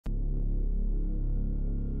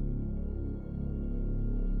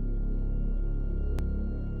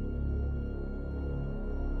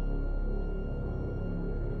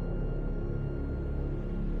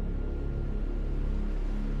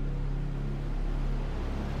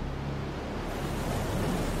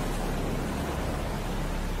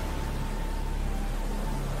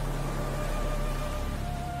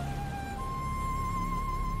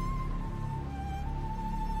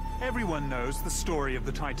Everyone knows the story of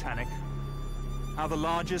the Titanic, how the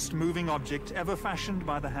largest moving object ever fashioned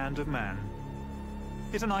by the hand of man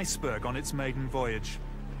hit an iceberg on its maiden voyage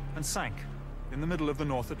and sank in the middle of the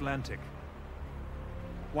North Atlantic.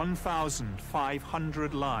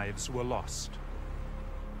 1,500 lives were lost.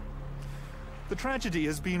 The tragedy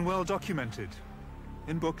has been well documented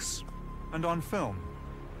in books and on film.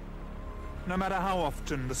 No matter how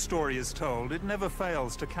often the story is told, it never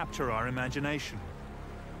fails to capture our imagination.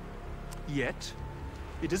 Yet,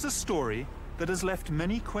 it is a story that has left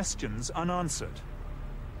many questions unanswered.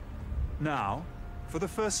 Now, for the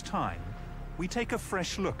first time, we take a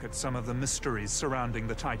fresh look at some of the mysteries surrounding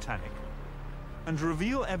the Titanic and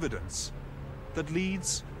reveal evidence that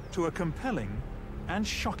leads to a compelling and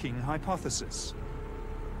shocking hypothesis: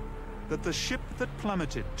 that the ship that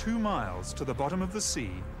plummeted 2 miles to the bottom of the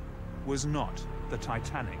sea was not the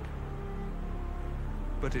Titanic,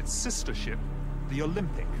 but its sister ship, the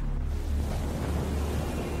Olympic.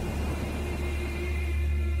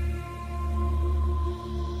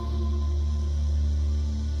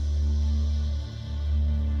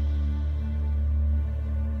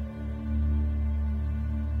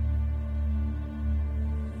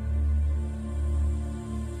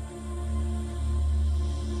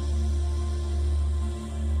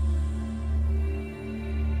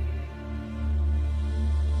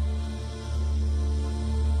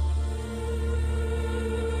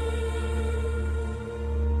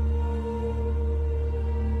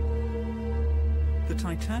 The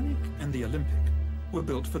Titanic and the Olympic were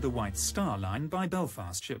built for the White Star Line by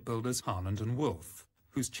Belfast shipbuilders Harland and Wolff,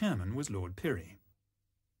 whose chairman was Lord Pirrie.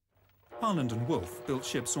 Harland and Wolff built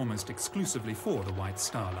ships almost exclusively for the White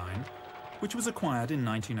Star Line, which was acquired in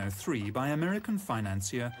 1903 by American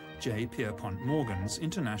financier J. Pierpont Morgan's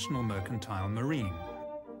International Mercantile Marine.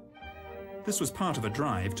 This was part of a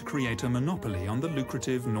drive to create a monopoly on the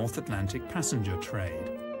lucrative North Atlantic passenger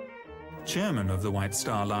trade. Chairman of the White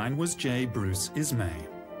Star Line was J. Bruce Ismay.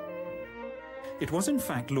 It was in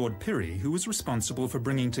fact Lord Pirrie who was responsible for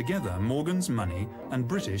bringing together Morgan's money and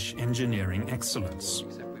British engineering excellence.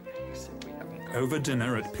 Over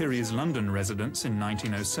dinner at Pirrie's London residence in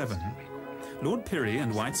 1907, Lord Pirrie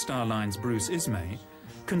and White Star Line's Bruce Ismay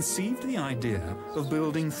conceived the idea of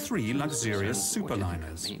building 3 luxurious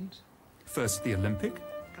superliners. First the Olympic,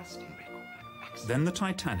 then the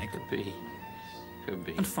Titanic,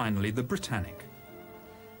 and finally the Britannic.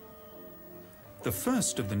 The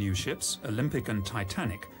first of the new ships, Olympic and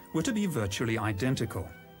Titanic, were to be virtually identical.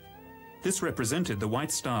 This represented the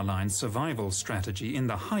White Star Line's survival strategy in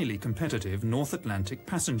the highly competitive North Atlantic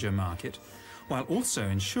passenger market, while also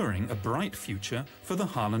ensuring a bright future for the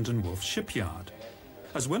Harland and Wolff shipyard.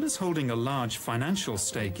 As well as holding a large financial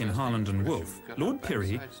stake in Harland and Wolff, Lord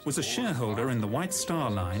Pirrie was a shareholder in the White Star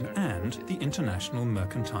Line and the International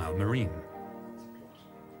Mercantile Marine.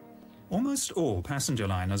 Almost all passenger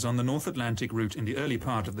liners on the North Atlantic route in the early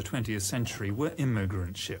part of the 20th century were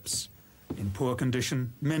immigrant ships. In poor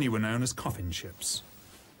condition, many were known as coffin ships,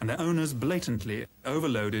 and their owners blatantly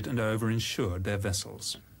overloaded and overinsured their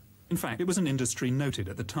vessels. In fact, it was an industry noted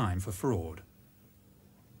at the time for fraud.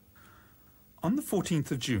 On the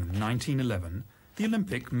 14th of June 1911, the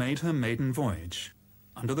Olympic made her maiden voyage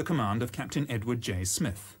under the command of Captain Edward J.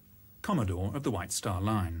 Smith, Commodore of the White Star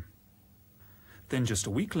Line. Then just a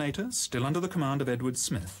week later, still under the command of Edward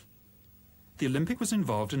Smith, the Olympic was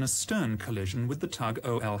involved in a stern collision with the tug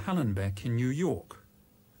O.L. Hallenbeck in New York,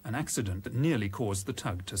 an accident that nearly caused the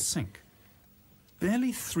tug to sink.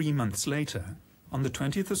 Barely 3 months later, on the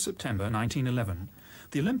 20th of September 1911,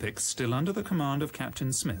 the Olympic, still under the command of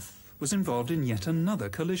Captain Smith, was involved in yet another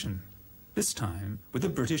collision, this time with the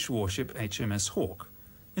British warship HMS Hawke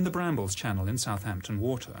in the Brambles Channel in Southampton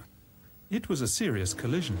Water. It was a serious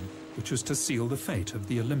collision, which was to seal the fate of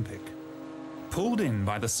the Olympic. Pulled in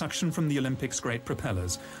by the suction from the Olympic's great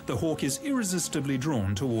propellers, the Hawke is irresistibly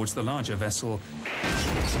drawn towards the larger vessel,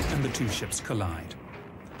 and the two ships collide.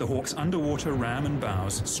 The Hawke's underwater ram and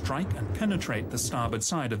bows strike and penetrate the starboard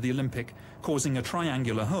side of the Olympic, causing a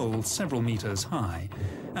triangular hole several meters high,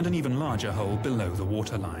 and an even larger hole below the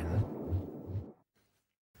waterline.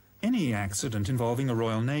 Any accident involving a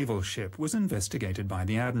Royal Naval ship was investigated by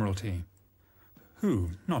the Admiralty,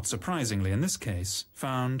 who, not surprisingly in this case,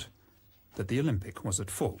 found that the Olympic was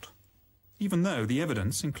at fault, even though the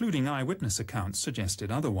evidence, including eyewitness accounts,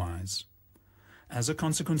 suggested otherwise. As a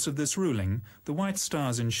consequence of this ruling, the White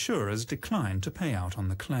Star's insurers declined to pay out on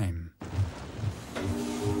the claim.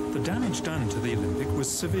 The damage done to the Olympic was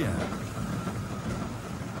severe.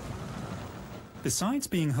 Besides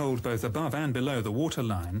being holed both above and below the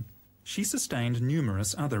waterline, she sustained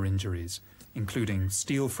numerous other injuries, including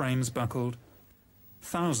steel frames buckled,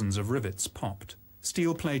 Thousands of rivets popped,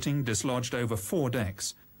 steel plating dislodged over 4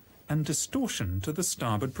 decks, and distortion to the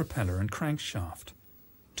starboard propeller and crankshaft.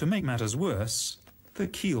 To make matters worse, the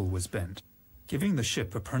keel was bent, giving the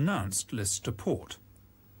ship a pronounced list to port.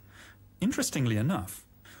 Interestingly enough,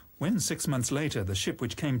 when 6 months later the ship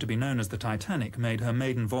which came to be known as the Titanic made her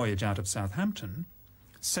maiden voyage out of Southampton,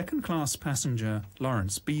 second-class passenger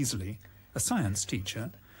Lawrence Beasley, a science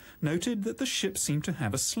teacher, noted that the ship seemed to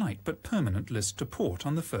have a slight but permanent list to port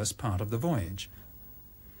on the first part of the voyage,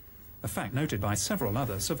 a fact noted by several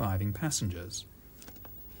other surviving passengers.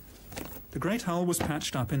 The great hull was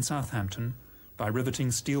patched up in Southampton by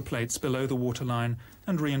riveting steel plates below the waterline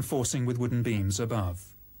and reinforcing with wooden beams above.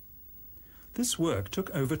 This work took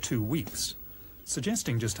over 2 weeks,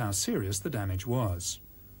 suggesting just how serious the damage was.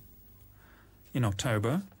 In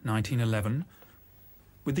October 1911,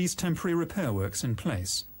 with these temporary repair works in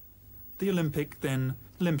place, the Olympic then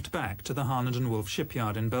limped back to the Harland and Wolff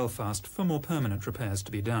shipyard in Belfast for more permanent repairs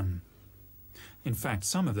to be done. In fact,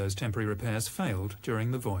 some of those temporary repairs failed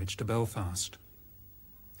during the voyage to Belfast.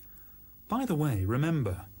 By the way,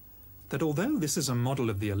 remember that although this is a model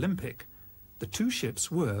of the Olympic, the two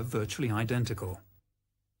ships were virtually identical.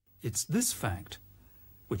 It's this fact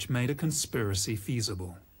which made a conspiracy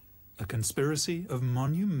feasible, a conspiracy of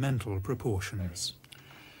monumental proportions.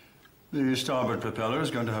 The starboard propeller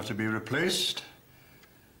is going to have to be replaced,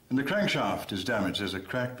 and the crankshaft is damaged. There's a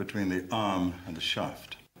crack between the arm and the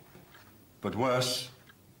shaft. But worse,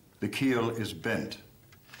 the keel is bent.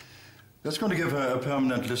 That's going to give her a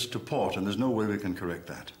permanent list to port, and there's no way we can correct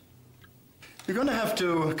that. You're going to have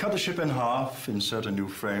to cut the ship in half, insert a new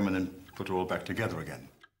frame, and then put it all back together again.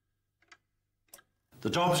 The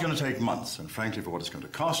job is going to take months, and frankly, for what it's going to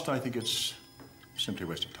cost, I think it's simply a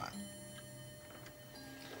waste of time.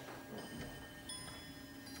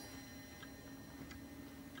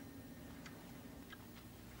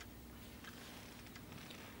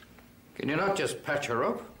 Can you not just patch her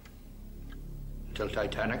up until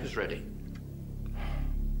Titanic is ready?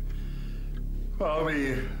 Well,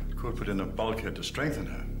 we could put in a bulkhead to strengthen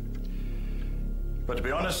her. But to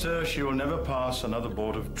be honest, sir, she will never pass another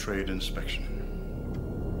Board of Trade inspection.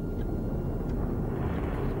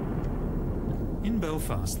 In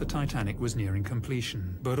Belfast, the Titanic was nearing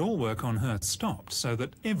completion, but all work on her stopped so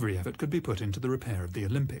that every effort could be put into the repair of the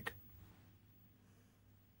Olympic.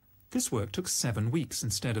 This work took 7 weeks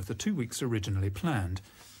instead of the 2 weeks originally planned,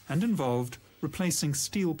 and involved replacing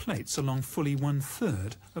steel plates along fully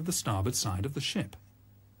 1/3 of the starboard side of the ship.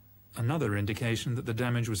 Another indication that the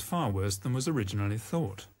damage was far worse than was originally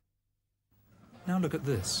thought. Now look at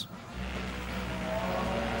this.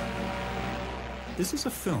 This is a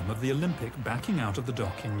film of the Olympic backing out of the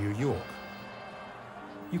dock in New York.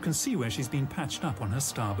 You can see where she's been patched up on her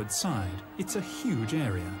starboard side. It's a huge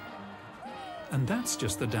area. And that's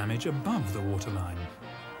just the damage above the waterline.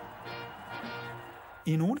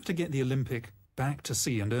 In order to get the Olympic back to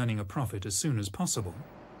sea and earning a profit as soon as possible,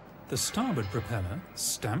 the starboard propeller,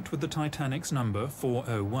 stamped with the Titanic's number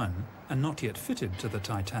 401 and not yet fitted to the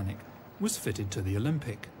Titanic, was fitted to the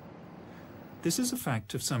Olympic. This is a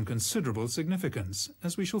fact of some considerable significance,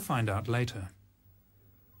 as we shall find out later.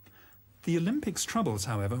 The Olympic's troubles,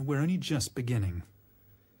 however, were only just beginning.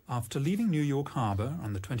 After leaving New York Harbor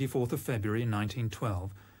on the 24th of February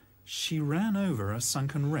 1912, she ran over a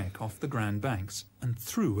sunken wreck off the Grand Banks and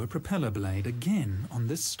threw a propeller blade again on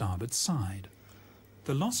this starboard side.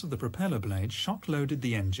 The loss of the propeller blade shock-loaded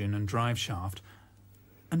the engine and drive shaft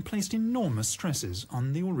and placed enormous stresses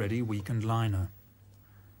on the already weakened liner.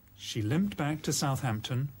 She limped back to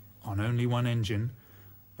Southampton on only one engine,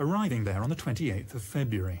 arriving there on the 28th of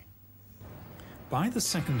February. By the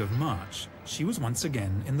 2nd of March, she was once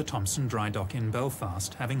again in the Thompson dry dock in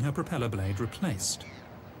Belfast, having her propeller blade replaced.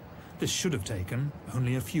 This should have taken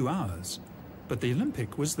only a few hours, but the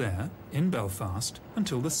Olympic was there in Belfast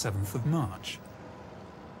until the 7th of March.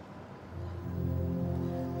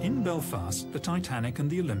 In Belfast, the Titanic and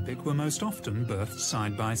the Olympic were most often berthed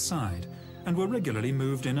side by side and were regularly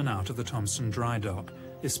moved in and out of the Thompson dry dock,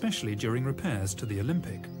 especially during repairs to the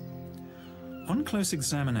Olympic. On close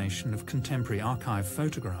examination of contemporary archive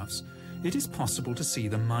photographs, it is possible to see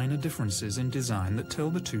the minor differences in design that tell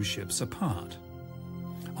the two ships apart.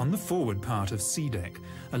 On the forward part of Sea Deck,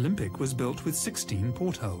 Olympic was built with 16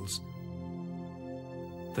 portholes.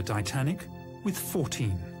 The Titanic with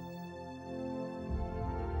 14.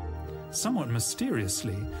 Somewhat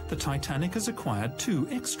mysteriously, the Titanic has acquired 2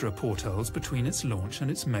 extra portholes between its launch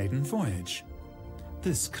and its maiden voyage.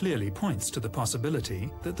 This clearly points to the possibility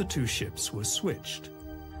that the two ships were switched.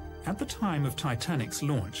 At the time of Titanic's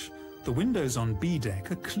launch, the windows on B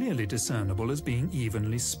deck are clearly discernible as being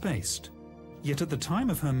evenly spaced. Yet at the time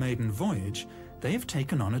of her maiden voyage, they have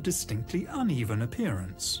taken on a distinctly uneven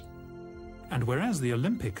appearance. And whereas the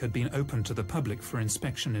Olympic had been open to the public for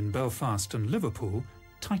inspection in Belfast and Liverpool,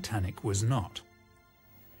 Titanic was not.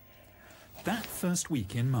 That first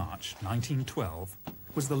week in March 1912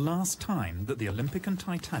 was the last time that the Olympic and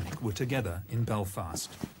Titanic were together in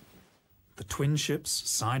Belfast. The twin ships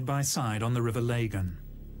side by side on the River Lagan.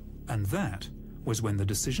 And that was when the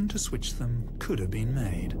decision to switch them could have been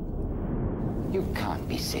made. You can't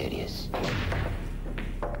be serious.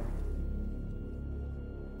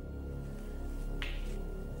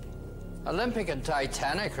 Olympic and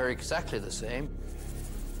Titanic are exactly the same.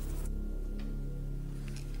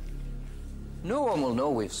 No one will know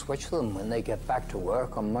we've switched them when they get back to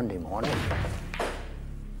work on Monday morning.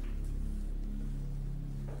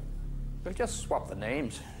 We'll just swap the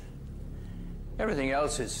names. Everything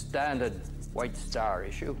else is standard White Star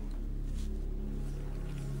issue.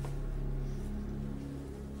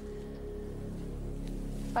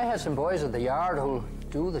 I have some boys at the yard who'll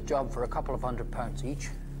do the job for a couple of £100 each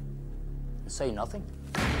and say nothing.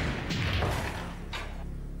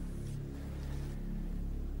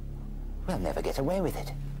 We'll never get away with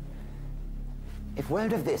it. If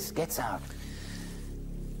word of this gets out...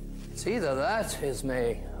 It's either that,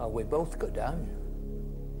 Ismay, or we both go down.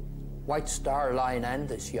 White Star Line and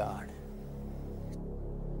this yard.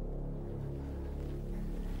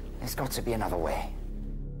 There's got to be another way.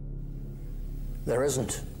 There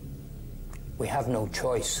isn't. We have no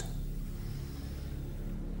choice.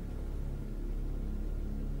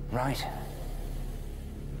 Right.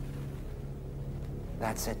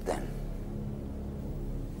 That's it then.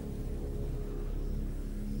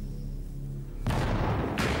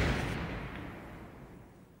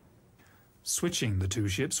 Switching the two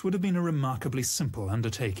ships would have been a remarkably simple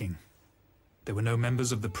undertaking. There were no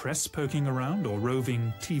members of the press poking around or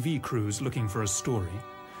roving TV crews looking for a story.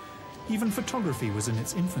 Even photography was in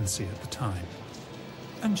its infancy at the time.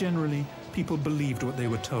 And generally, people believed what they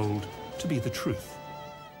were told to be the truth.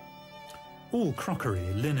 All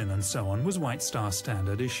crockery, linen and so on was White Star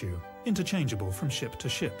standard issue, interchangeable from ship to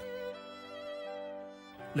ship.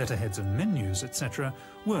 Letterheads and menus, etc.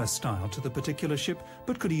 were styled to the particular ship,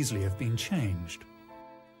 but could easily have been changed.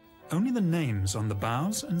 Only the names on the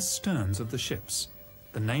bows and sterns of the ships,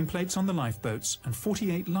 the nameplates on the lifeboats and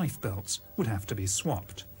 48 lifebelts would have to be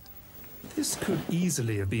swapped. This could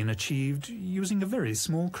easily have been achieved using a very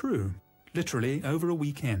small crew, literally over a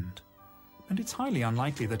weekend. And it's highly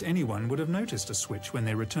unlikely that anyone would have noticed a switch when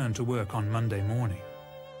they returned to work on Monday morning.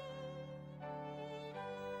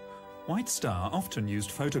 White Star often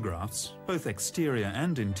used photographs, both exterior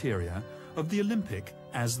and interior, of the Olympic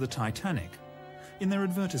as the Titanic, in their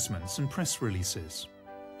advertisements and press releases.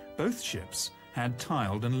 Both ships had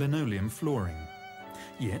tiled and linoleum flooring.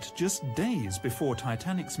 Yet, just days before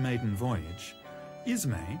Titanic's maiden voyage,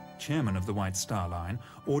 Ismay, chairman of the White Star Line,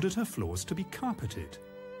 ordered her floors to be carpeted.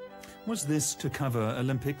 Was this to cover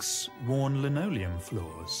Olympic's worn linoleum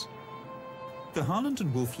floors? The Harland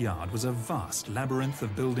and Wolff Yard was a vast labyrinth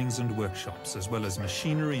of buildings and workshops, as well as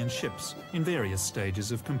machinery and ships in various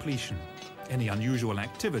stages of completion. Any unusual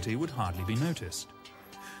activity would hardly be noticed.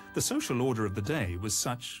 The social order of the day was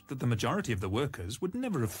such that the majority of the workers would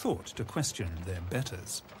never have thought to question their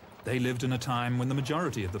betters. They lived in a time when the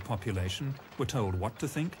majority of the population were told what to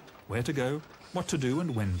think, where to go, what to do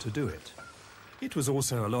and when to do it. It was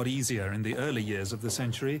also a lot easier in the early years of the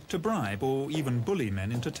century to bribe or even bully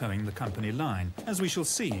men into towing the company line, as we shall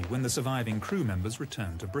see when the surviving crew members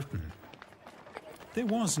return to Britain. There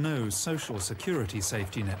was no social security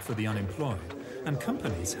safety net for the unemployed, and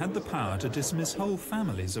companies had the power to dismiss whole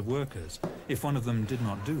families of workers if one of them did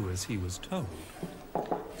not do as he was told.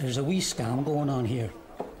 There's a wee scam going on here,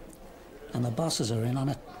 and the bosses are in on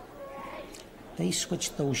it. They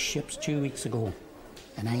switched those ships 2 weeks ago,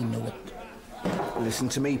 and I know it. Listen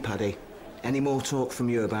to me, Paddy. Any more talk from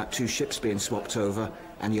you about two ships being swapped over,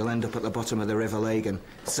 and you'll end up at the bottom of the River Lagan.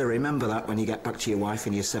 So remember that when you get back to your wife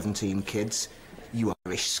and your 17 kids. You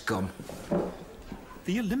Irish scum.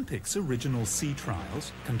 The Olympics' original sea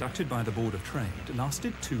trials, conducted by the Board of Trade,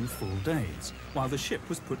 lasted 2 full days, while the ship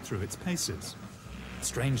was put through its paces.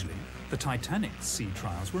 Strangely, the Titanic's sea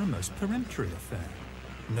trials were a most peremptory affair.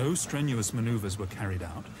 No strenuous manoeuvres were carried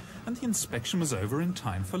out, and the inspection was over in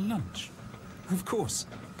time for lunch. Of course,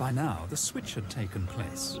 by now the switch had taken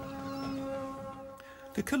place.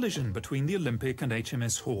 The collision between the Olympic and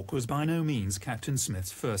HMS Hawke was by no means Captain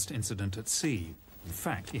Smith's first incident at sea. In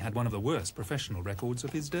fact, he had one of the worst professional records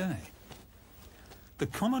of his day. The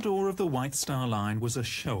Commodore of the White Star Line was a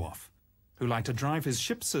show-off, who liked to drive his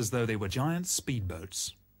ships as though they were giant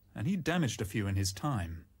speedboats, and he damaged a few in his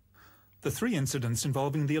time. The 3 incidents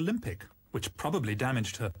involving the Olympic, which probably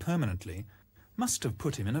damaged her permanently, must have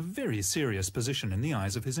put him in a very serious position in the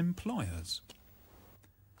eyes of his employers.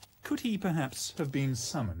 Could he perhaps have been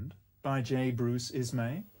summoned by J. Bruce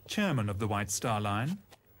Ismay, chairman of the White Star Line,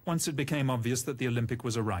 once it became obvious that the Olympic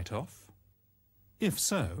was a write-off? If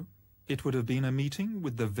so, it would have been a meeting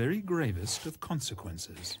with the very gravest of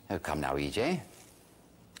consequences. Oh, come now, E.J.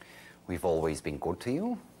 We've always been good to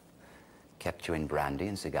you. Kept you in brandy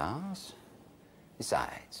and cigars.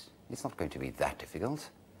 Besides, it's not going to be that difficult.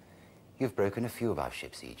 You've broken a few of our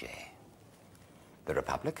ships, E.J. The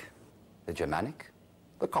Republic, the Germanic,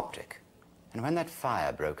 the Coptic. And when that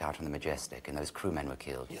fire broke out on the Majestic and those crewmen were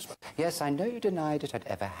killed... Yes, I know you denied it had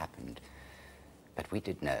ever happened, but we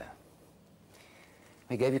did know.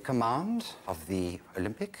 We gave you command of the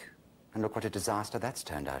Olympic, and look what a disaster that's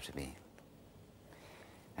turned out to be.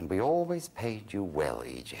 And we always paid you well,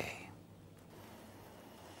 E.J.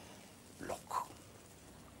 Look,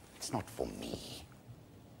 it's not for me.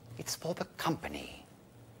 It's for the company.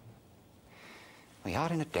 We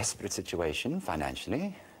are in a desperate situation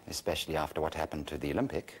financially, especially after what happened to the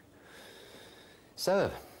Olympic.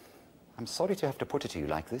 So, I'm sorry to have to put it to you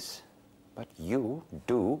like this, but you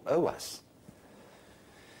do owe us.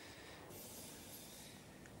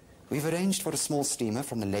 We've arranged for a small steamer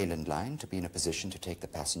from the Leyland line to be in a position to take the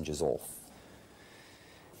passengers off.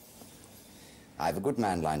 I have a good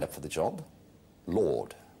man lined up for the job.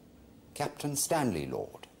 Lord. Captain Stanley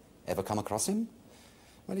Lord. Ever come across him?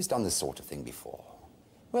 Well, he's done this sort of thing before.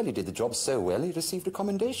 Well, he did the job so well, he received a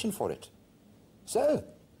commendation for it. So,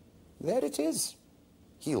 there it is.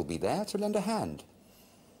 He'll be there to lend a hand.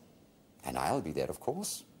 And I'll be there, of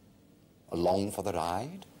course. Along for the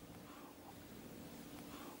ride.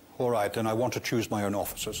 All right, then I want to choose my own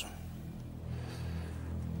officers.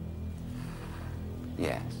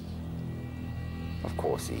 Yes. Of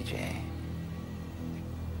course, E.J.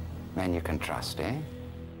 Men you can trust, eh?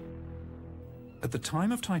 At the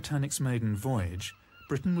time of Titanic's maiden voyage,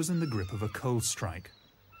 Britain was in the grip of a coal strike.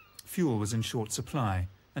 Fuel was in short supply,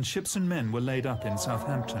 and ships and men were laid up in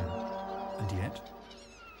Southampton. And yet,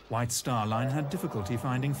 White Star Line had difficulty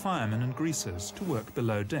finding firemen and greasers to work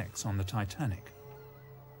below decks on the Titanic.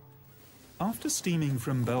 After steaming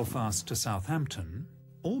from Belfast to Southampton,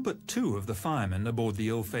 all but 2 of the firemen aboard the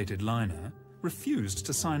ill-fated liner refused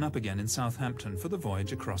to sign up again in Southampton for the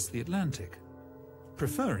voyage across the Atlantic,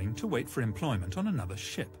 preferring to wait for employment on another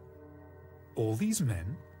ship. All these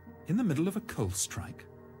men, in the middle of a coal strike,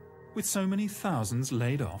 with so many thousands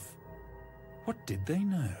laid off, what did they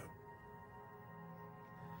know?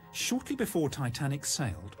 Shortly before Titanic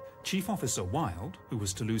sailed, Chief Officer Wilde, who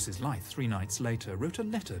was to lose his life 3 nights later, wrote a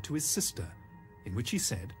letter to his sister, in which he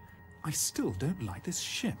said, "I still don't like this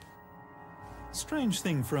ship." Strange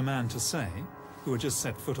thing for a man to say, who had just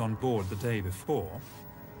set foot on board the day before.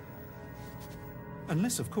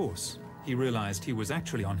 Unless, of course, he realized he was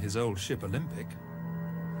actually on his old ship Olympic.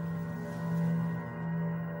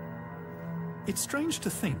 It's strange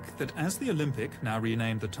to think that as the Olympic, now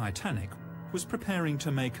renamed the Titanic, was preparing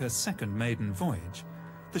to make her second maiden voyage,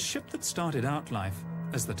 the ship that started out life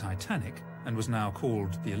as the Titanic and was now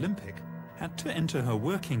called the Olympic had to enter her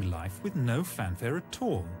working life with no fanfare at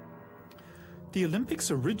all. The Olympic's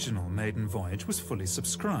original maiden voyage was fully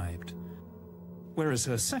subscribed, whereas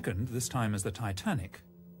her second, this time as the Titanic,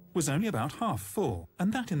 was only about half full,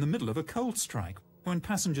 and that in the middle of a coal strike when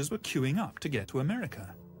passengers were queuing up to get to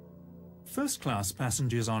America. First-class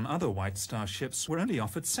passengers on other White Star ships were only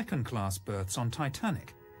offered second-class berths on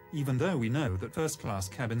Titanic, even though we know that first-class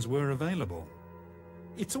cabins were available.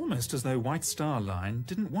 It's almost as though White Star Line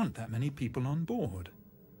didn't want that many people on board.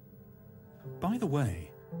 By the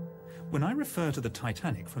way, when I refer to the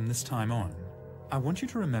Titanic from this time on, I want you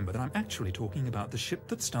to remember that I'm actually talking about the ship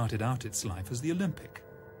that started out its life as the Olympic,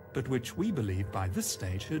 but which we believe by this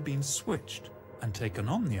stage had been switched and taken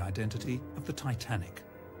on the identity of the Titanic.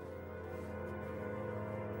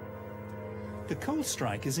 The coal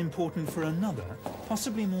strike is important for another,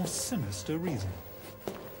 possibly more sinister reason.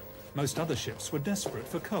 Most other ships were desperate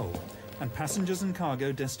for coal, and passengers and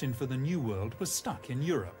cargo destined for the New World were stuck in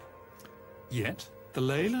Europe. Yet, the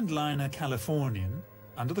Leyland liner Californian,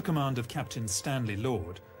 under the command of Captain Stanley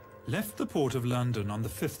Lord, left the port of London on the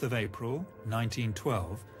 5th of April,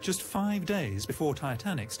 1912, just 5 days before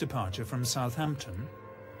Titanic's departure from Southampton,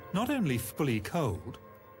 not only fully coaled,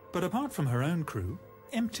 but apart from her own crew,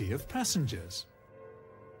 empty of passengers.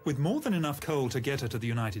 With more than enough coal to get her to the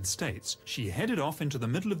United States, she headed off into the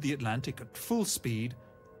middle of the Atlantic at full speed,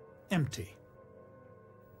 empty.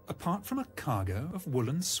 Apart from a cargo of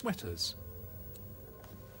woolen sweaters.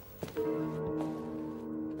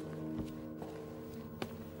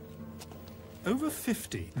 Over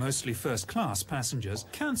 50, mostly first-class passengers,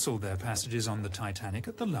 cancelled their passages on the Titanic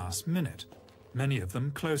at the last minute, many of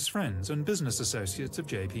them close friends and business associates of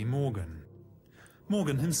J.P. Morgan.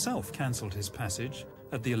 Morgan himself cancelled his passage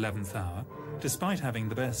at the 11th hour, despite having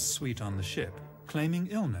the best suite on the ship, claiming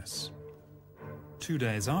illness. 2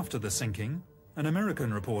 days after the sinking, an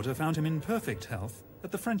American reporter found him in perfect health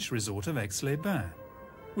at the French resort of Aix-les-Bains,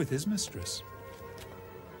 with his mistress.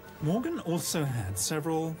 Morgan also had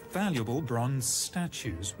several valuable bronze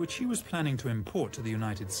statues, which he was planning to import to the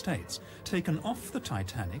United States, taken off the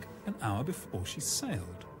Titanic an hour before she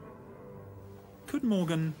sailed. Could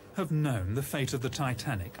Morgan have known the fate of the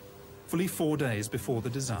Titanic fully 4 days before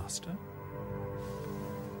the disaster?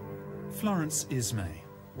 Florence Ismay,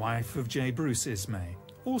 wife of J. Bruce Ismay,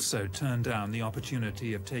 also turned down the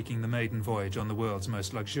opportunity of taking the maiden voyage on the world's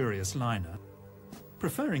most luxurious liner,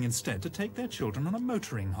 preferring instead to take their children on a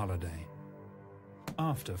motoring holiday,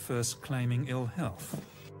 after first claiming ill health.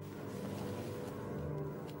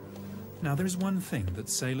 Now there is one thing that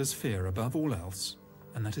sailors fear above all else,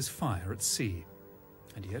 and that is fire at sea.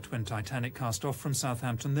 And yet when Titanic cast off from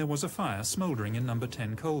Southampton, there was a fire smouldering in number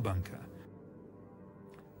 10 coal bunker.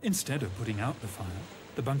 Instead of putting out the fire,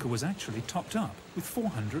 the bunker was actually topped up with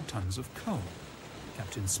 400 tons of coal.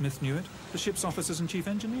 Captain Smith knew it, the ship's officers and chief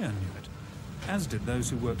engineer knew it, as did those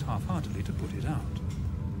who worked half-heartedly to put it out.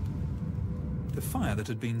 The fire that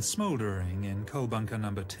had been smouldering in coal bunker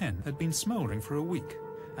number 10 had been smouldering for a week,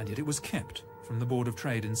 and yet it was kept from the Board of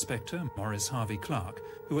Trade Inspector Maurice Harvey Clark,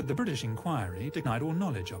 who at the British inquiry denied all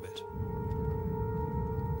knowledge of it.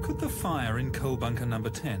 Could the fire in coal bunker number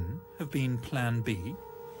 10 have been Plan B?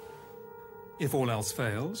 If all else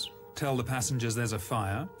fails, tell the passengers there's a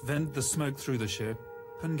fire, vent the smoke through the ship,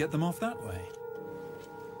 and get them off that way.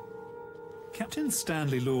 Captain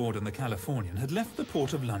Stanley Lord and the Californian had left the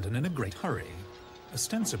port of London in a great hurry,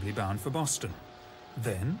 ostensibly bound for Boston.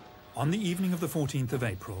 Then, on the evening of the 14th of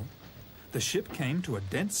April, the ship came to a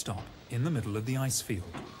dead stop in the middle of the ice field.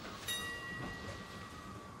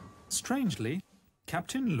 Strangely,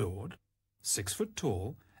 Captain Lord, 6 foot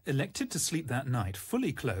tall, elected to sleep that night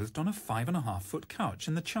fully clothed on a 5.5-foot couch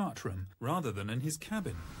in the chart room rather than in his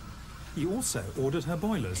cabin. He also ordered her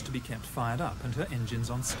boilers to be kept fired up and her engines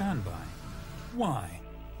on standby. Why?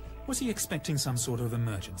 Was he expecting some sort of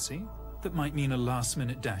emergency that might mean a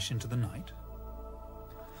last-minute dash into the night?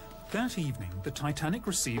 That evening, the Titanic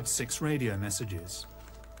received 6 radio messages.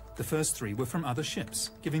 The first 3 were from other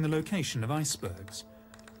ships, giving the location of icebergs.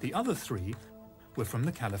 The other 3 were from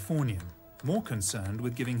the Californian, more concerned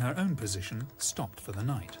with giving her own position, stopped for the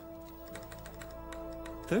night.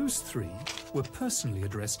 Those 3 were personally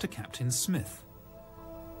addressed to Captain Smith.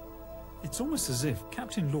 It's almost as if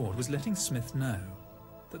Captain Lord was letting Smith know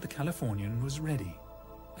that the Californian was ready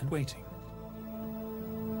and waiting.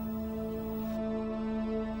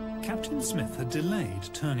 Captain Smith had delayed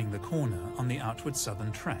turning the corner on the outward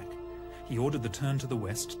southern track. He ordered the turn to the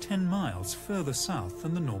west 10 miles further south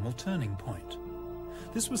than the normal turning point.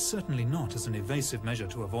 This was certainly not as an evasive measure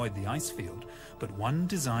to avoid the ice field, but one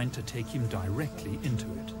designed to take him directly into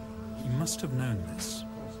it. He must have known this.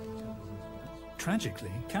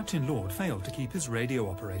 Tragically, Captain Lord failed to keep his radio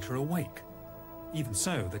operator awake. Even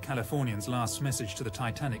so, the Californian's last message to the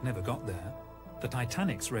Titanic never got there. The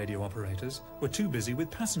Titanic's radio operators were too busy with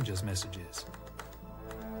passengers' messages.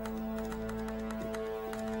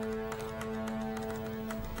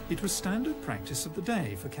 It was standard practice of the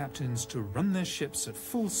day for captains to run their ships at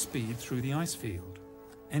full speed through the ice field.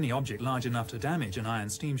 Any object large enough to damage an iron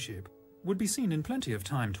steamship would be seen in plenty of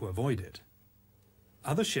time to avoid it.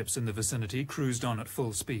 Other ships in the vicinity cruised on at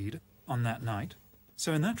full speed on that night,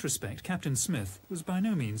 so in that respect Captain Smith was by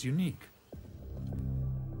no means unique.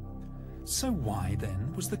 So why,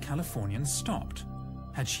 then, was the Californian stopped?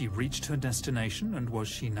 Had she reached her destination and was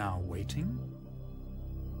she now waiting?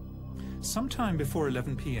 Sometime before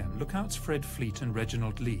 11 p.m, lookouts Fred Fleet and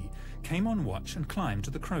Reginald Lee came on watch and climbed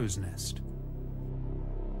to the crow's nest.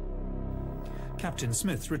 Captain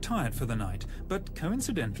Smith retired for the night, but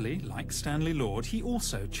coincidentally, like Stanley Lord, he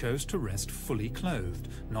also chose to rest fully clothed,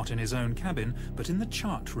 not in his own cabin, but in the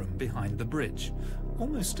chart room behind the bridge,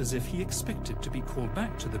 almost as if he expected to be called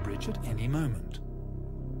back to the bridge at any moment.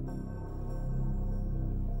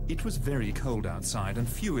 It was very cold outside, and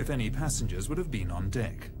few, if any, passengers would have been on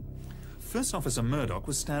deck. First Officer Murdoch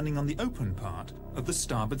was standing on the open part of the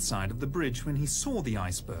starboard side of the bridge when he saw the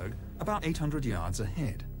iceberg about 800 yards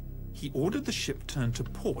ahead. He ordered the ship turned to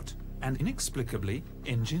port and, inexplicably,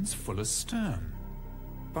 engines full astern.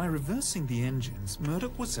 By reversing the engines,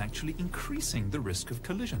 Murdoch was actually increasing the risk of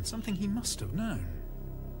collision, something he must have known.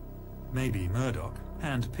 Maybe Murdoch,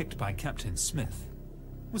 hand-picked by Captain Smith,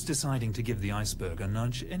 was deciding to give the iceberg a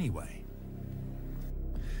nudge anyway.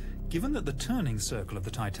 Given that the turning circle of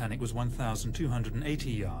the Titanic was 1,280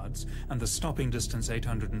 yards and the stopping distance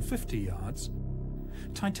 850 yards,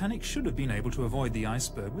 Titanic should have been able to avoid the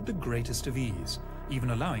iceberg with the greatest of ease,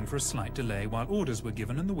 even allowing for a slight delay while orders were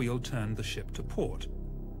given and the wheel turned the ship to port.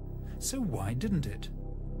 So why didn't it?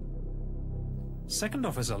 Second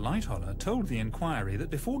Officer Lightholler told the inquiry that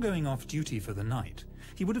before going off duty for the night,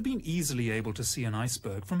 he would have been easily able to see an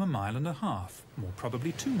iceberg from 1.5 miles, more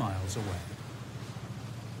probably 2 miles away.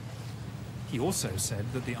 He also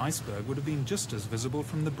said that the iceberg would have been just as visible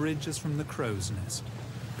from the bridge as from the crow's nest.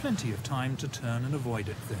 Plenty of time to turn and avoid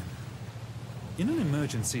it then. In an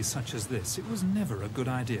emergency such as this, it was never a good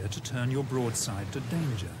idea to turn your broadside to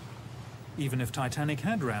danger. Even if Titanic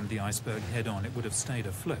had rammed the iceberg head-on, it would have stayed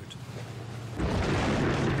afloat.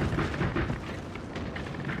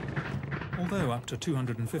 Although up to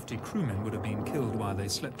 250 crewmen would have been killed while they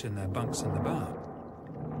slept in their bunks in the bow.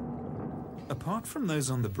 Apart from those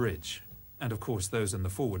on the bridge, and of course those in the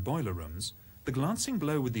forward boiler rooms, the glancing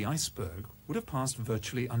blow with the iceberg would have passed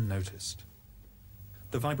virtually unnoticed.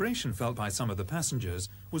 The vibration felt by some of the passengers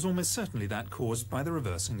was almost certainly that caused by the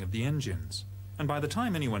reversing of the engines, and by the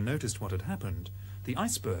time anyone noticed what had happened, the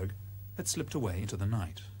iceberg had slipped away into the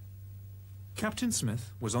night. Captain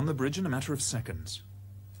Smith was on the bridge in a matter of seconds,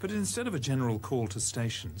 but instead of a general call to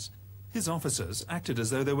stations, his officers acted as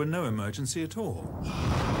though there were no emergency at all.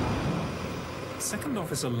 Second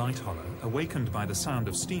Officer Lightholler, awakened by the sound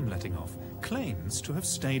of steam letting off, claims to have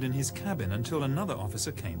stayed in his cabin until another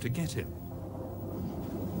officer came to get him.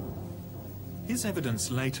 His evidence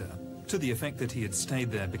later, to the effect that he had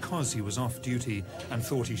stayed there because he was off duty and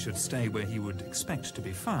thought he should stay where he would expect to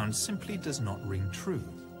be found, simply does not ring true.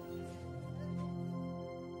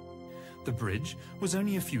 The bridge was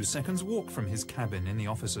only a few seconds' walk from his cabin in the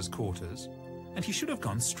officers' quarters, and he should have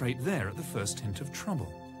gone straight there at the first hint of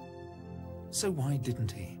trouble. So why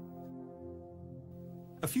didn't he?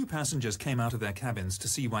 A few passengers came out of their cabins to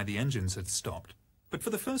see why the engines had stopped, but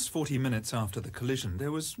for the first 40 minutes after the collision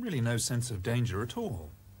there was really no sense of danger at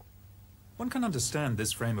all. One can understand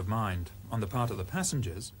this frame of mind on the part of the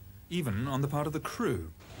passengers, even on the part of the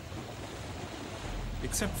crew.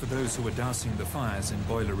 Except for those who were dousing the fires in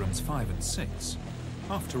boiler rooms 5 and 6.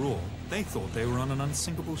 After all, they thought they were on an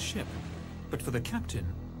unsinkable ship. But for the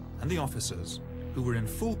captain and the officers, who were in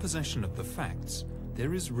full possession of the facts,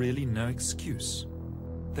 there is really no excuse.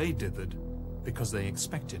 They did it because they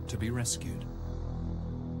expected to be rescued.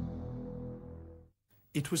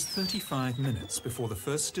 It was 35 minutes before the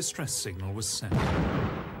first distress signal was sent.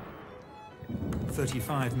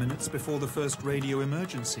 35 minutes before the first radio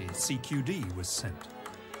emergency, CQD, was sent.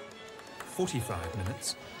 45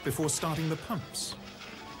 minutes before starting the pumps.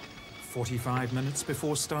 45 minutes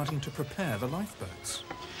before starting to prepare the lifeboats.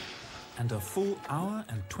 And a full hour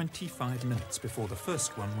and 25 minutes before the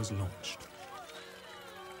first one was launched.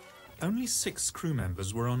 Only 6 crew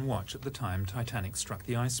members were on watch at the time Titanic struck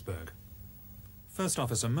the iceberg. First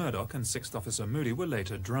Officer Murdoch and Sixth Officer Moody were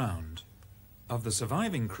later drowned. Of the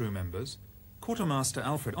surviving crew members, Quartermaster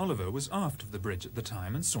Alfred Oliver was aft of the bridge at the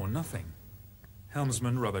time and saw nothing.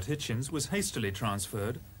 Helmsman Robert Hitchens was hastily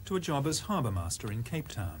transferred to a job as harbour master in Cape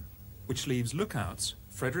Town, which leaves lookouts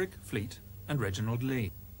Frederick, Fleet and Reginald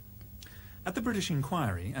Lee. At the British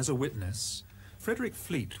inquiry, as a witness, Frederick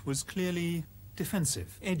Fleet was clearly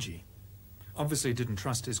defensive, edgy, obviously didn't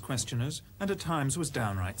trust his questioners and at times was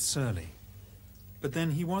downright surly. But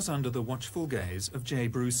then he was under the watchful gaze of J.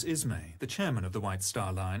 Bruce Ismay, the chairman of the White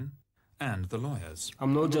Star Line, and the lawyers.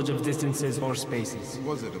 I'm no judge of distances or spaces.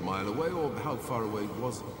 Was it a mile away, or how far away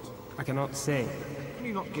was it? I cannot say. Can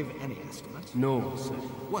you not give any estimate? No, sir.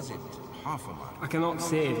 Was it half a mile? I cannot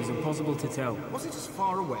say. It is impossible to tell. Was it as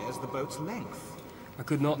far away as the boat's length? I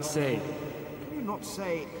could not say. Can you not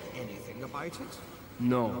say anything about it?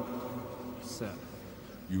 No, sir.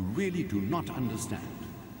 You really do not understand.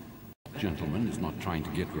 Gentleman is not trying to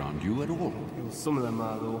get round you at all. Some of them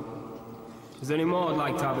are, though. Is there any more I'd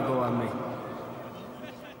like to have a go at me?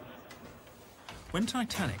 When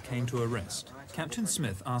Titanic came to a rest, Captain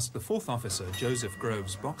Smith asked the 4th Officer, Joseph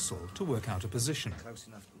Groves Boxall, to work out a position.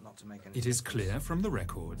 It is clear from the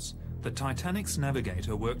records that Titanic's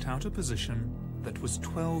navigator worked out a position that was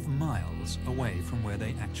 12 miles away from where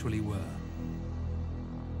they actually were.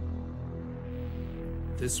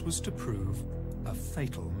 This was to prove a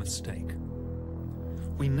fatal mistake.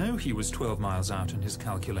 We know he was 12 miles out in his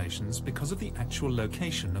calculations because of the actual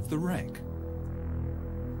location of the wreck.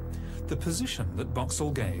 The position that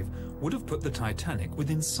Boxall gave would have put the Titanic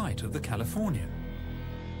within sight of the Californian.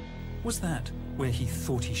 Was that where he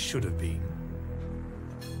thought he should have been?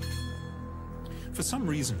 For some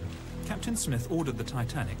reason, Captain Smith ordered the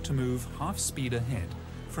Titanic to move half speed ahead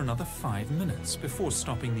for another 5 minutes before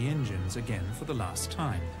stopping the engines again for the last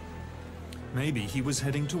time. Maybe he was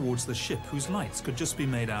heading towards the ship whose lights could just be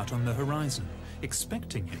made out on the horizon,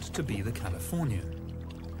 expecting it to be the Californian.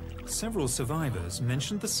 Several survivors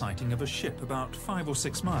mentioned the sighting of a ship about 5 or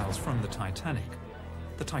 6 miles from the Titanic.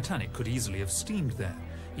 The Titanic could easily have steamed there,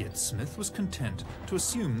 yet Smith was content to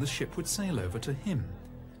assume the ship would sail over to him,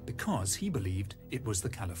 because he believed it was the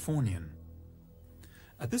Californian.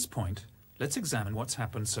 At this point, let's examine what's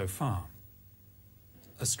happened so far.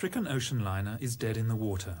 A stricken ocean liner is dead in the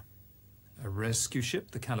water. A rescue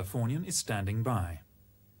ship, the Californian, is standing by.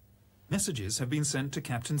 Messages have been sent to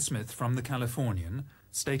Captain Smith from the Californian,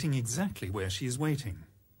 stating exactly where she is waiting.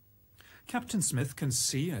 Captain Smith can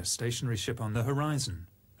see a stationary ship on the horizon,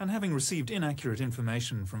 and having received inaccurate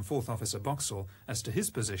information from 4th Officer Boxall as to his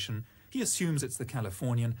position, he assumes it's the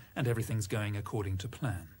Californian and everything's going according to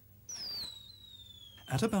plan.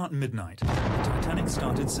 At about midnight, the Titanic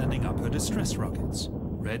started sending up her distress rockets,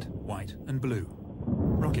 red, white and blue.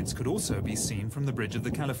 Rockets could also be seen from the bridge of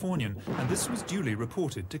the Californian, and this was duly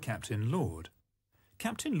reported to Captain Lord.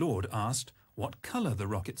 Captain Lord asked what colour the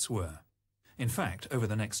rockets were. In fact, over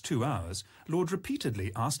the next 2 hours, Lord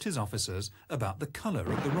repeatedly asked his officers about the colour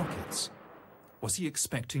of the rockets. Was he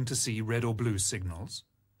expecting to see red or blue signals?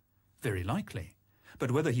 Very likely.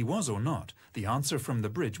 But whether he was or not, the answer from the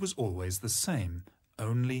bridge was always the same.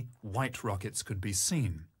 Only white rockets could be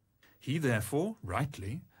seen. He therefore,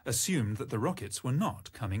 rightly, assumed that the rockets were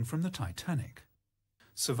not coming from the Titanic.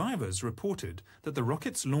 Survivors reported that the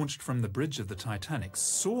rockets launched from the bridge of the Titanic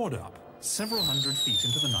soared up several hundred feet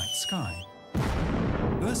into the night sky,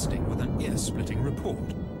 bursting with an ear-splitting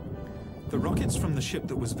report. The rockets from the ship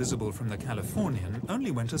that was visible from the Californian only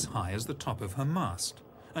went as high as the top of her mast,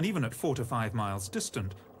 and even at 4 to 5 miles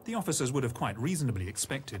distant, the officers would have quite reasonably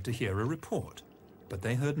expected to hear a report. But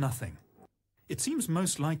they heard nothing. It seems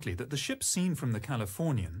most likely that the ship seen from the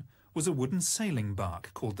Californian was a wooden sailing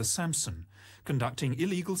bark called the Samson, conducting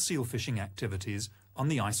illegal seal fishing activities on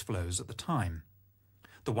the ice floes at the time.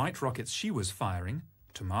 The white rockets she was firing,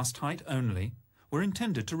 to mast height only, were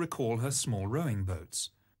intended to recall her small rowing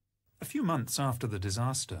boats. A few months after the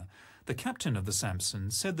disaster, the captain of the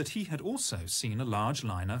Samson said that he had also seen a large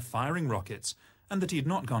liner firing rockets and that he had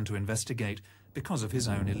not gone to investigate because of his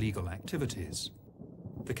own illegal activities.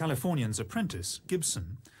 The Californian's apprentice,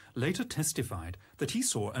 Gibson, later testified that he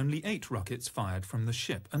saw only 8 rockets fired from the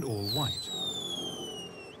ship, and all white.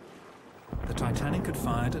 The Titanic had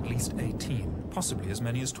fired at least 18, possibly as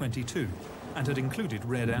many as 22, and had included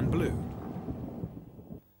red and blue.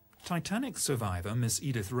 Titanic survivor Miss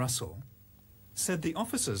Edith Russell said the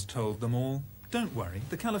officers told them all, "Don't worry,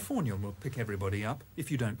 the Californian will pick everybody up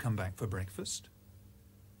if you don't come back for breakfast."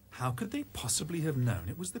 How could they possibly have known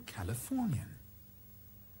it was the Californian?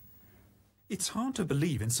 It's hard to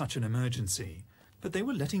believe in such an emergency, but they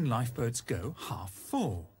were letting lifeboats go half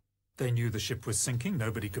full. They knew the ship was sinking,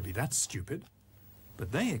 nobody could be that stupid.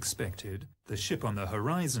 But they expected the ship on the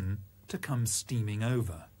horizon to come steaming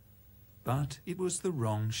over. But it was the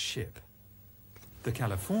wrong ship. The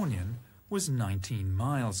Californian was 19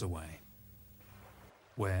 miles away,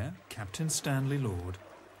 where Captain Stanley Lord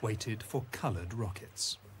waited for coloured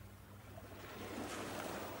rockets.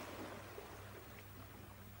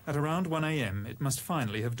 At around 1 a.m., it must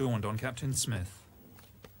finally have dawned on Captain Smith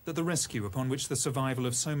that the rescue upon which the survival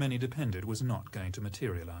of so many depended was not going to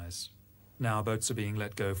materialize. Now boats are being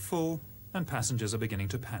let go full, and passengers are beginning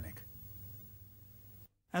to panic.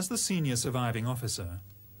 As the senior surviving officer,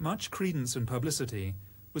 much credence and publicity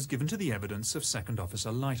was given to the evidence of Second Officer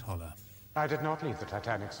Lightholler. I did not leave the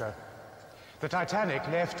Titanic, sir. The Titanic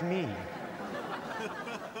left me.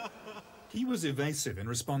 He was evasive in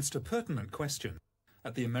response to pertinent questions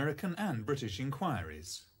at the American and British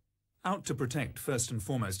inquiries, out to protect first and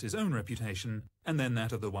foremost his own reputation and then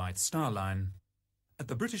that of the White Star Line. At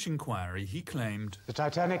the British inquiry, he claimed, "The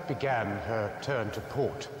Titanic began her turn to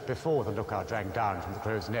port before the lookout drank down from the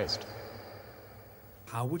crow's nest."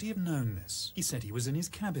 How would he have known this? He said he was in his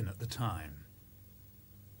cabin at the time.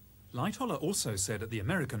 Lightholler also said at the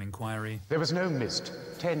American inquiry, "There was no mist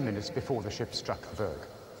 10 minutes before the ship struck the berg,"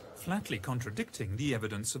 flatly contradicting the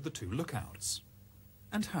evidence of the 2 lookouts.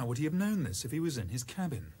 And how would he have known this if he was in his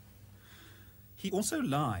cabin? He also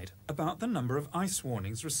lied about the number of ice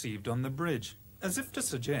warnings received on the bridge, as if to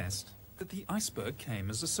suggest that the iceberg came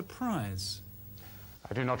as a surprise.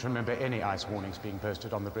 "I do not remember any ice warnings being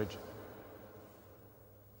posted on the bridge."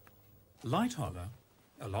 Lightholler,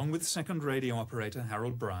 along with second radio operator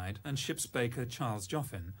Harold Bride and ship's baker Charles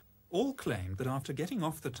Joffin, all claimed that after getting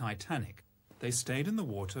off the Titanic, they stayed in the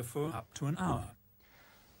water for up to an hour,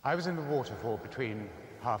 I was in the water for between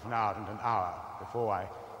half an hour and an hour before I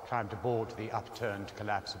climbed aboard the upturned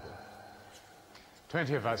collapsible.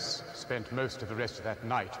 20 of us spent most of the rest of that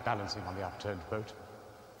night balancing on the upturned boat,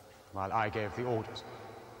 while I gave the orders.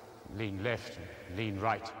 Lean left and lean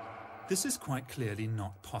right. This is quite clearly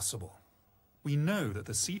not possible. We know that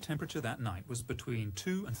the sea temperature that night was between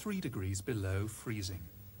 2 and 3 degrees below freezing.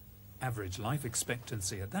 Average life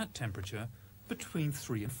expectancy at that temperature between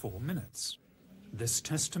 3 and 4 minutes. This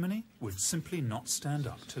testimony would simply not stand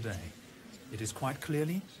up today. It is quite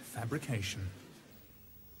clearly fabrication.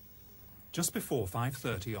 Just before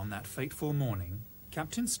 5:30 on that fateful morning,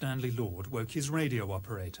 Captain Stanley Lord woke his radio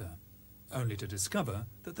operator, only to discover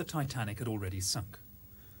that the Titanic had already sunk.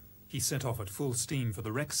 He set off at full steam for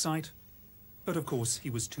the wreck site, but of course he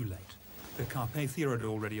was too late. The Carpathia had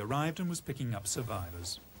already arrived and was picking up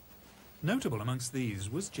survivors. Notable amongst these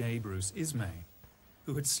was J. Bruce Ismay,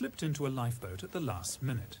 who had slipped into a lifeboat at the last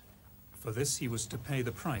minute. For this he was to pay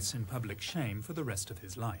the price in public shame for the rest of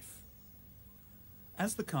his life.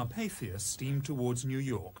 As the Carpathia steamed towards New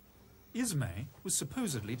York, Ismay was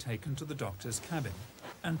supposedly taken to the doctor's cabin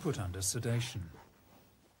and put under sedation.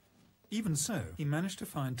 Even so, he managed to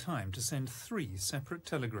find time to send 3 separate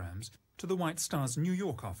telegrams to the White Star's New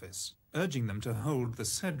York office, urging them to hold the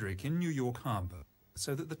Cedric in New York Harbor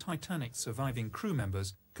so that the Titanic's surviving crew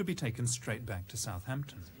members could be taken straight back to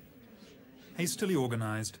Southampton. Hastily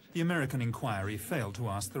organized, the American inquiry failed to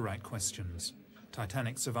ask the right questions.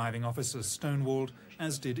 Titanic surviving officers stonewalled,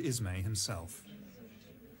 as did Ismay himself.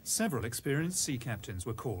 Several experienced sea captains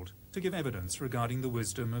were called to give evidence regarding the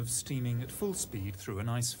wisdom of steaming at full speed through an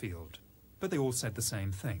ice field, but they all said the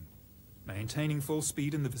same thing. Maintaining full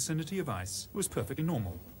speed in the vicinity of ice was perfectly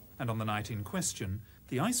normal, and on the night in question,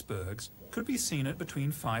 the icebergs could be seen at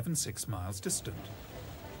between 5 and 6 miles distant.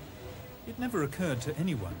 It never occurred to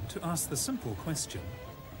anyone to ask the simple question,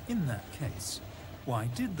 in that case, why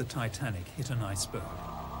did the Titanic hit an iceberg?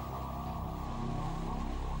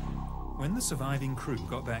 When the surviving crew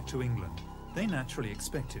got back to England, they naturally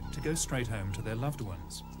expected to go straight home to their loved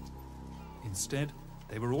ones. Instead,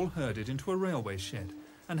 they were all herded into a railway shed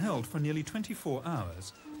and held for nearly 24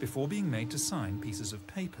 hours before being made to sign pieces of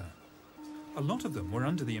paper. A lot of them were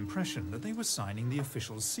under the impression that they were signing the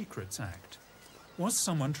Official Secrets Act. Was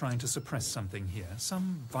someone trying to suppress something here,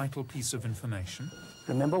 some vital piece of information?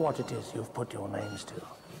 Remember what it is you've put your names to.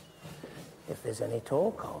 If there's any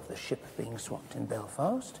talk of the ship being swapped in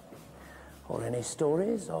Belfast, or any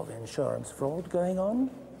stories of insurance fraud going on,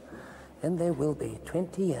 then there will be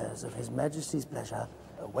 20 years of His Majesty's pleasure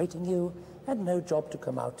awaiting you and no job to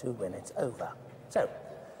come out to when it's over. So,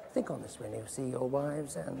 think on this when you see your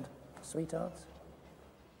wives and sweethearts.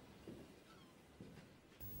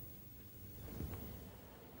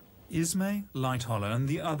 Ismay, Lightoller and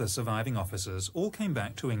the other surviving officers all came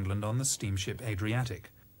back to England on the steamship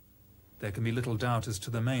Adriatic. There can be little doubt as to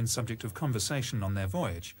the main subject of conversation on their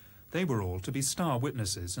voyage. They were all to be star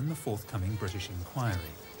witnesses in the forthcoming British inquiry.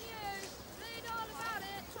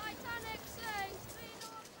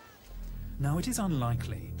 Now, it is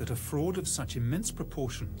unlikely that a fraud of such immense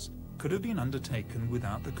proportions could have been undertaken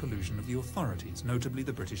without the collusion of the authorities, notably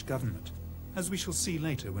the British government, as we shall see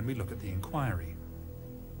later when we look at the inquiry.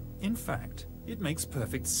 In fact, it makes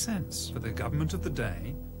perfect sense for the government of the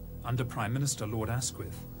day, under Prime Minister Lord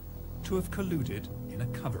Asquith, to have colluded in a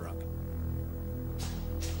cover-up.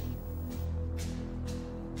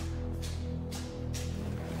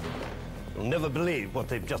 You'll never believe what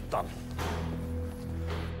they've just done.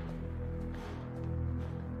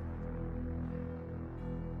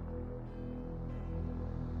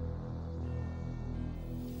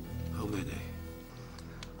 How many?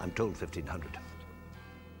 I'm told 1,500.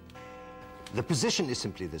 The position is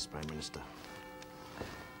simply this, Prime Minister.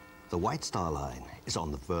 The White Star Line is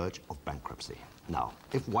on the verge of bankruptcy. Now,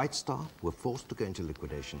 if White Star were forced to go into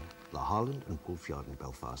liquidation, the Harland and Wolff Yard in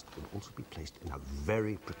Belfast would also be placed in a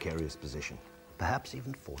very precarious position, perhaps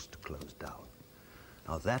even forced to close down.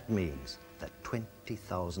 Now, that means that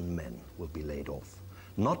 20,000 men will be laid off,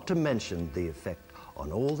 not to mention the effect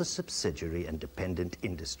on all the subsidiary and dependent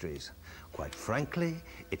industries. Quite frankly,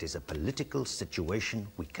 it is a political situation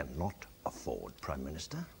we cannot afford, Prime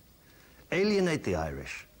Minister. Alienate the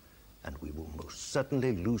Irish, and we will most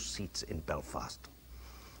certainly lose seats in Belfast.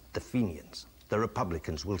 The Fenians, the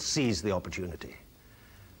Republicans, will seize the opportunity.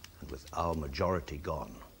 And with our majority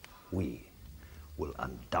gone, we will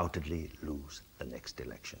undoubtedly lose the next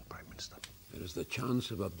election, Prime Minister. There is the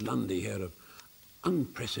chance of a blunder here of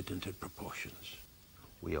unprecedented proportions.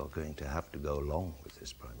 We are going to have to go along with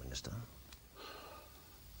this, Prime Minister.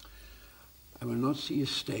 I will not see a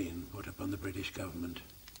stain put upon the British government,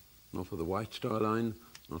 nor for the White Star Line,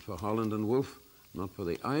 Not for Holland and Wolff, not for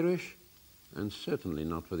the Irish, and certainly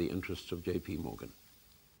not for the interests of J.P. Morgan.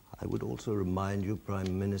 I would also remind you,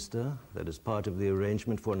 Prime Minister, that as part of the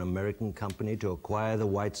arrangement for an American company to acquire the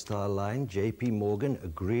White Star Line, J.P. Morgan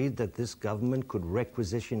agreed that this government could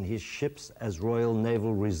requisition his ships as Royal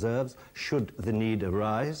Naval Reserves should the need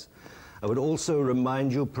arise. I would also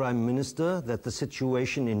remind you, Prime Minister, that the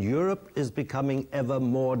situation in Europe is becoming ever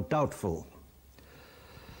more doubtful.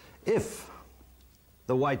 If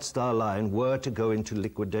the White Star Line were to go into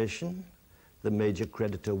liquidation, the major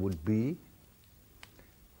creditor would be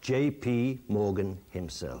J.P. Morgan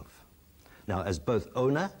himself. Now, as both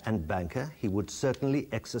owner and banker, he would certainly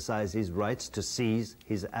exercise his rights to seize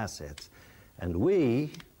his assets. And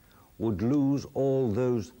we would lose all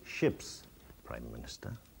those ships, Prime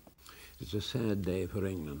Minister. It's a sad day for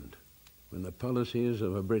England, when the policies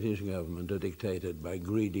of a British government are dictated by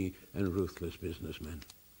greedy and ruthless businessmen.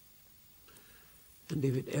 And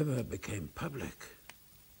if it ever became public...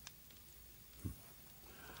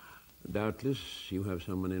 Doubtless you have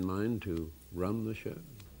someone in mind to run the show?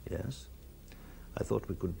 Yes. I thought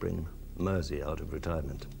we could bring Mersey out of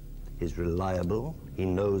retirement. He's reliable, he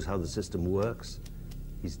knows how the system works,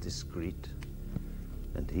 he's discreet,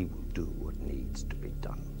 and he will do what needs to be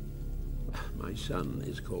done. My son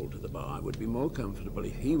is called to the bar. I would be more comfortable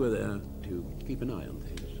if he were there to keep an eye on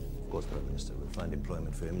things. Of course, Prime Minister, we'll find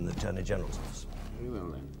employment for him in the Attorney General's office. Very well,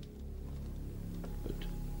 then. But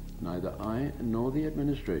neither I nor the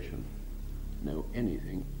administration know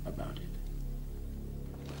anything about it.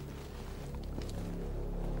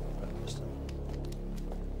 Prime Minister.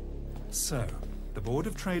 So, the Board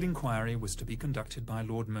of Trade inquiry was to be conducted by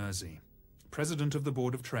Lord Mersey, President of the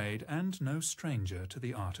Board of Trade and no stranger to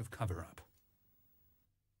the art of cover-up.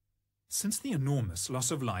 Since the enormous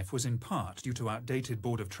loss of life was in part due to outdated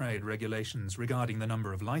Board of Trade regulations regarding the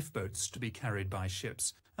number of lifeboats to be carried by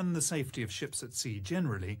ships and the safety of ships at sea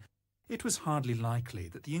generally, it was hardly likely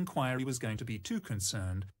that the inquiry was going to be too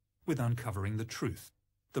concerned with uncovering the truth,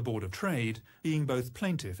 the Board of Trade being both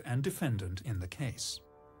plaintiff and defendant in the case.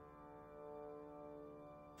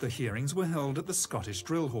 The hearings were held at the Scottish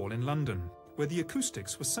Drill Hall in London, where the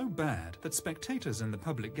acoustics were so bad that spectators in the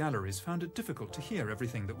public galleries found it difficult to hear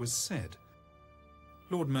everything that was said.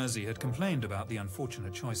 Lord Mersey had complained about the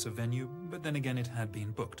unfortunate choice of venue, but then again it had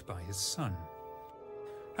been booked by his son.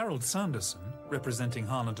 Harold Sanderson, representing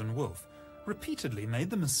Harland and Wolff, repeatedly made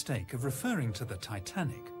the mistake of referring to the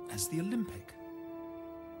Titanic as the Olympic.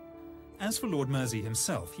 As for Lord Mersey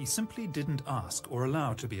himself, he simply didn't ask or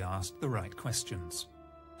allow to be asked the right questions.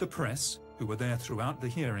 The press, who were there throughout the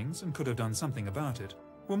hearings and could have done something about it,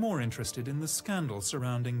 were more interested in the scandal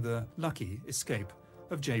surrounding the lucky escape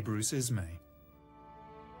of J. Bruce Ismay.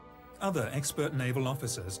 Other expert naval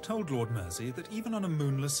officers told Lord Mersey that even on a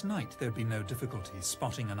moonless night there'd be no difficulty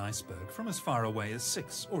spotting an iceberg from as far away as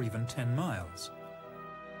 6 or even 10 miles.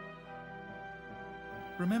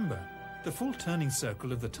 Remember, the full turning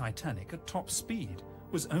circle of the Titanic at top speed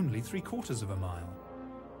was only 3/4 of a mile.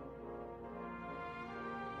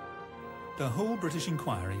 The whole British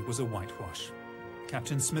inquiry was a whitewash.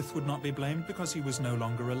 Captain Smith would not be blamed because he was no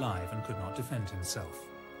longer alive and could not defend himself.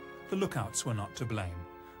 The lookouts were not to blame.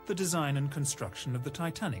 The design and construction of the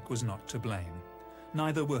Titanic was not to blame.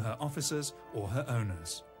 Neither were her officers or her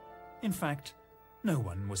owners. In fact, no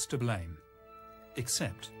one was to blame,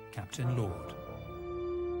 except Captain Lord.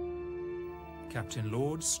 Captain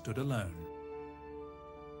Lord stood alone.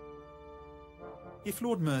 If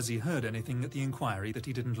Lord Mersey heard anything at the inquiry that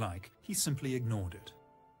he didn't like, he simply ignored it.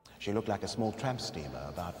 She looked like a small tramp steamer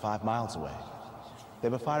about 5 miles away. They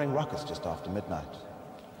were firing rockets just after midnight.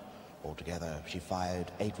 Altogether, she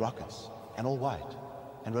fired 8 rockets, and all white,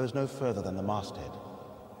 and rose no further than the masthead.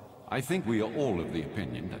 I think we are all of the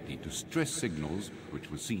opinion that the distress signals,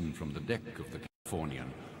 which were seen from the deck of the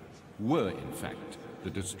Californian, were in fact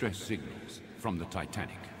the distress signals from the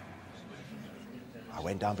Titanic. I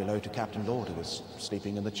went down below to Captain Lord, who was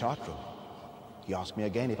sleeping in the chart room. He asked me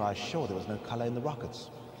again if I was sure there was no color in the rockets.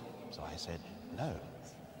 So I said, no,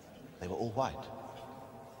 they were all white.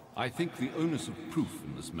 I think the onus of proof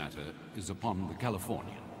in this matter is upon the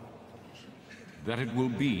Californian. That it will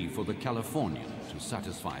be for the Californian to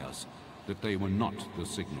satisfy us that they were not the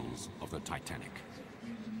signals of the Titanic.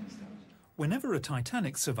 Whenever a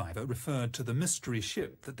Titanic survivor referred to the mystery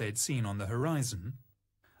ship that they'd seen on the horizon,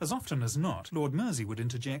 as often as not, Lord Mersey would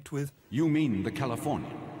interject with, "You mean the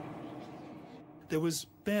Californian?" There was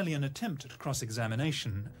barely an attempt at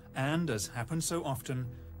cross-examination, and, as happened so often,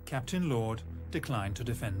 Captain Lord declined to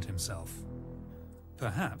defend himself.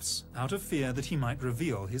 Perhaps out of fear that he might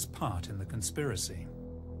reveal his part in the conspiracy.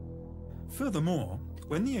 Furthermore,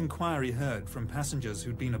 When the inquiry heard from passengers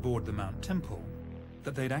who'd been aboard the Mount Temple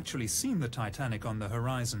that they'd actually seen the Titanic on the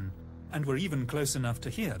horizon and were even close enough to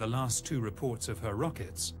hear the last 2 reports of her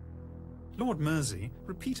rockets, Lord Mersey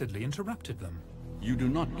repeatedly interrupted them. You do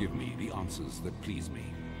not give me the answers that please me.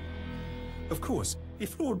 Of course,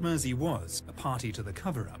 if Lord Mersey was a party to the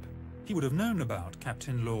cover-up, he would have known about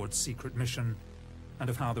Captain Lord's secret mission and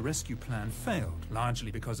of how the rescue plan failed,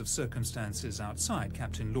 largely because of circumstances outside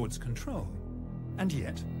Captain Lord's control. And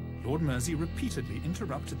yet, Lord Mersey repeatedly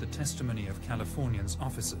interrupted the testimony of Californian's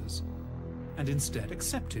officers and instead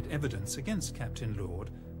accepted evidence against Captain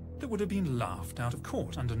Lord that would have been laughed out of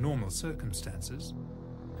court under normal circumstances.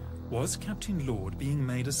 Was Captain Lord being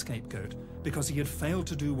made a scapegoat because he had failed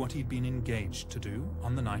to do what he'd been engaged to do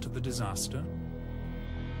on the night of the disaster?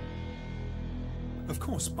 Of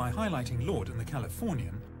course, by highlighting Lord and the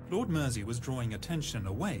Californian, Lord Mersey was drawing attention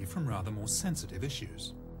away from rather more sensitive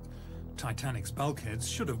issues. Titanic's bulkheads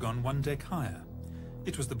should have gone 1 deck higher.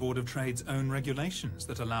 It was the Board of Trade's own regulations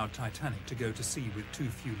that allowed Titanic to go to sea with too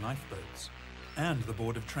few lifeboats, and the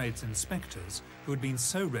Board of Trade's inspectors who had been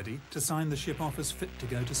so ready to sign the ship off as fit to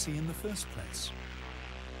go to sea in the first place.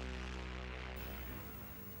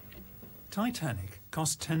 Titanic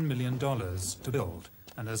cost $10 million to build,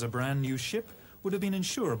 and as a brand new ship would have been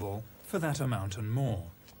insurable for that amount and more.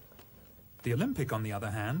 The Olympic, on the other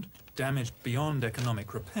hand, damaged beyond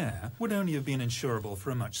economic repair, would only have been insurable for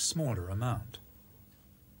a much smaller amount.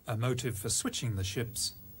 A motive for switching the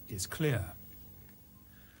ships is clear.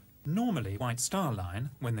 Normally, White Star Line,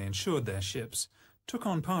 when they insured their ships, took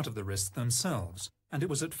on part of the risk themselves, and it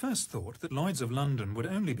was at first thought that Lloyd's of London would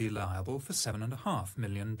only be liable for $7.5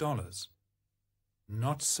 million.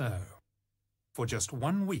 Not so. For just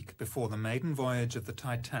 1 week before the maiden voyage of the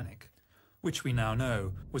Titanic, which we now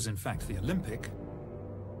know was in fact the Olympic,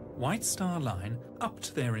 White Star Line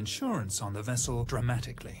upped their insurance on the vessel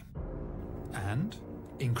dramatically. And,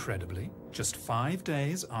 incredibly, just 5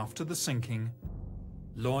 days after the sinking,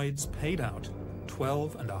 Lloyd's paid out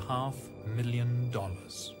 $12.5 million.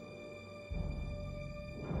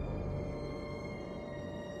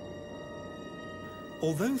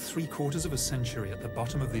 Although 3/4 of a century at the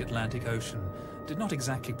bottom of the Atlantic Ocean did not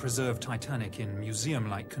exactly preserve Titanic in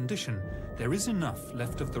museum-like condition, there is enough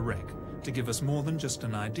left of the wreck to give us more than just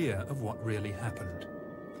an idea of what really happened.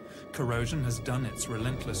 Corrosion has done its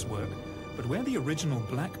relentless work, but where the original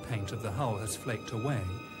black paint of the hull has flaked away,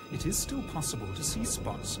 it is still possible to see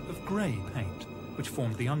spots of grey paint, which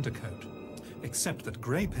formed the undercoat, except that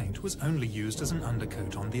grey paint was only used as an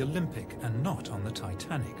undercoat on the Olympic and not on the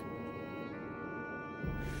Titanic.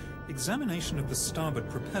 Examination of the starboard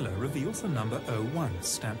propeller reveals the number 01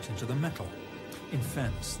 stamped into the metal. In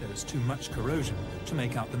fairness, there is too much corrosion to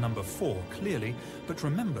make out the number 4 clearly, but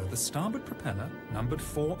remember the starboard propeller, numbered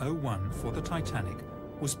 401 for the Titanic,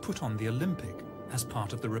 was put on the Olympic as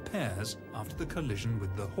part of the repairs after the collision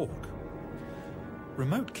with the Hawk.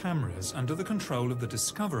 Remote cameras under the control of the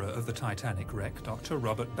discoverer of the Titanic wreck, Dr.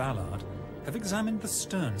 Robert Ballard, have examined the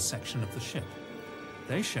stern section of the ship.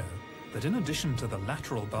 They show that in addition to the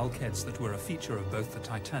lateral bulkheads that were a feature of both the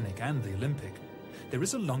Titanic and the Olympic, there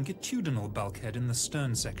is a longitudinal bulkhead in the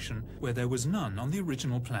stern section where there was none on the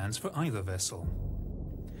original plans for either vessel.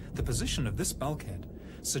 The position of this bulkhead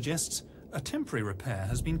suggests a temporary repair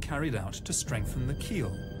has been carried out to strengthen the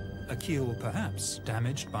keel, a keel perhaps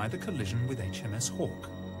damaged by the collision with HMS Hawk.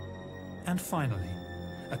 And finally,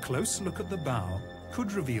 a close look at the bow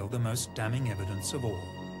could reveal the most damning evidence of all.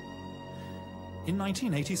 In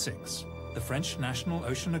 1986, the French National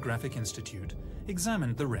Oceanographic Institute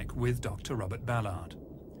examined the wreck with Dr. Robert Ballard.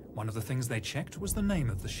 One of the things they checked was the name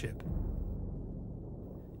of the ship.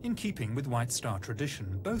 In keeping with White Star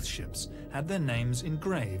tradition, both ships had their names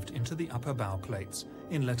engraved into the upper bow plates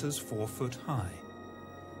in letters 4 foot high.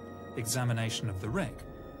 Examination of the wreck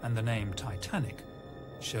and the name Titanic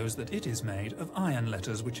shows that it is made of iron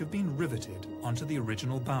letters which have been riveted onto the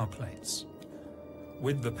original bow plates.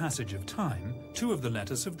 With the passage of time, 2 of the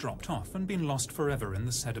letters have dropped off and been lost forever in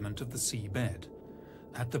the sediment of the seabed.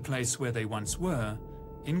 At the place where they once were,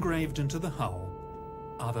 engraved into the hull,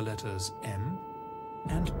 are the letters M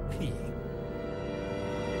and P.